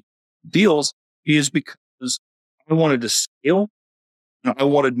equity deals is because I wanted to scale. I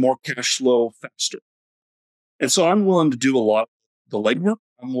wanted more cash flow faster. And so I'm willing to do a lot of the legwork.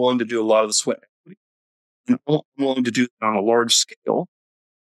 I'm willing to do a lot of the sweat equity. And I'm willing to do that on a large scale.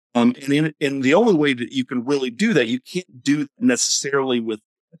 And the only way that you can really do that, you can't do that necessarily with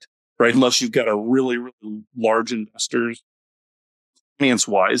it, right? Unless you've got a really, really large investors,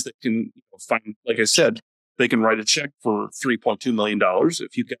 finance-wise, that can find, like I said, they can write a check for $3.2 million.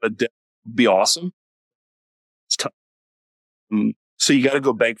 If you've got a debt, it'd be awesome. It's tough. So you got to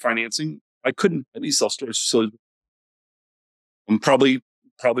go bank financing. I couldn't at least self-storage facilities. I'm probably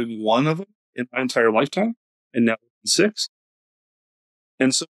one of them in my entire lifetime, and now 6.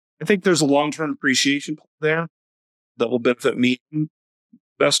 And so I think there's a long-term appreciation there that will benefit me and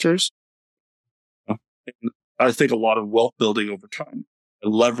investors. And I think a lot of wealth building over time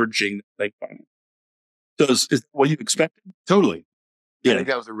and leveraging bank finance. Is what you expected? Totally. Yeah. I think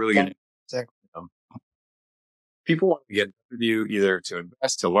that was a really good. Exactly. People want to get in touch with you either to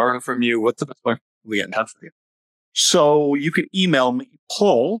invest, to learn from you. What's the best way we get in touch with you? So you can email me,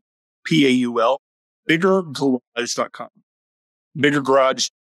 Paul, Paul, biggergarage.com. Bigger garage,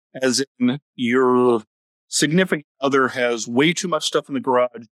 as in your significant other has way too much stuff in the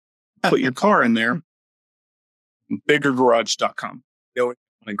garage. Put your car in there. Biggergarage.com. Go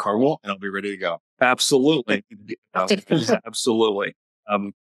in Carwell and I'll be ready to go. Absolutely. Absolutely.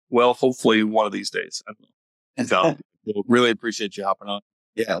 Well, hopefully one of these days. I don't know. So we'll really appreciate you hopping on.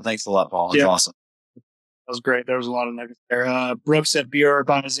 Yeah. Thanks a lot, Paul. It's awesome. That was great. There was a lot of nuggets there. Brooks at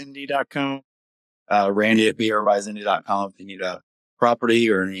brbuysindie.com. Randy at brbuysindie.com if you need a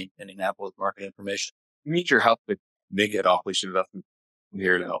property or any Indianapolis market information. You need your help with big head off leash investment. I'm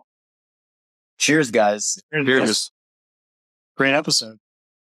here to help. Cheers, guys. Cheers. Great episode.